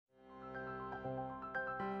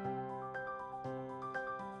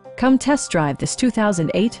Come test drive this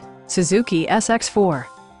 2008 Suzuki SX4.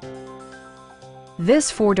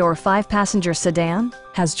 This four-door, five-passenger sedan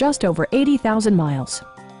has just over 80,000 miles.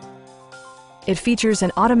 It features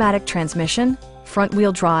an automatic transmission,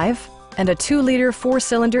 front-wheel drive, and a 2-liter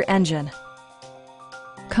four-cylinder engine.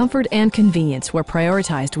 Comfort and convenience were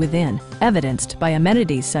prioritized within, evidenced by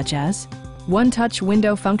amenities such as one-touch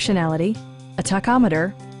window functionality, a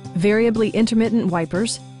tachometer, variably intermittent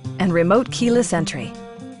wipers, and remote keyless entry.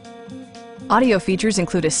 Audio features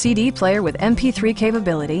include a CD player with MP3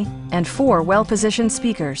 capability and 4 well-positioned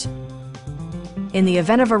speakers. In the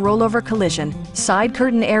event of a rollover collision, side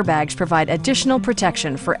curtain airbags provide additional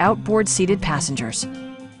protection for outboard seated passengers.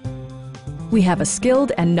 We have a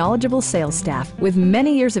skilled and knowledgeable sales staff with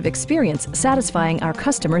many years of experience satisfying our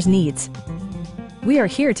customers' needs. We are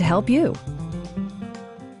here to help you.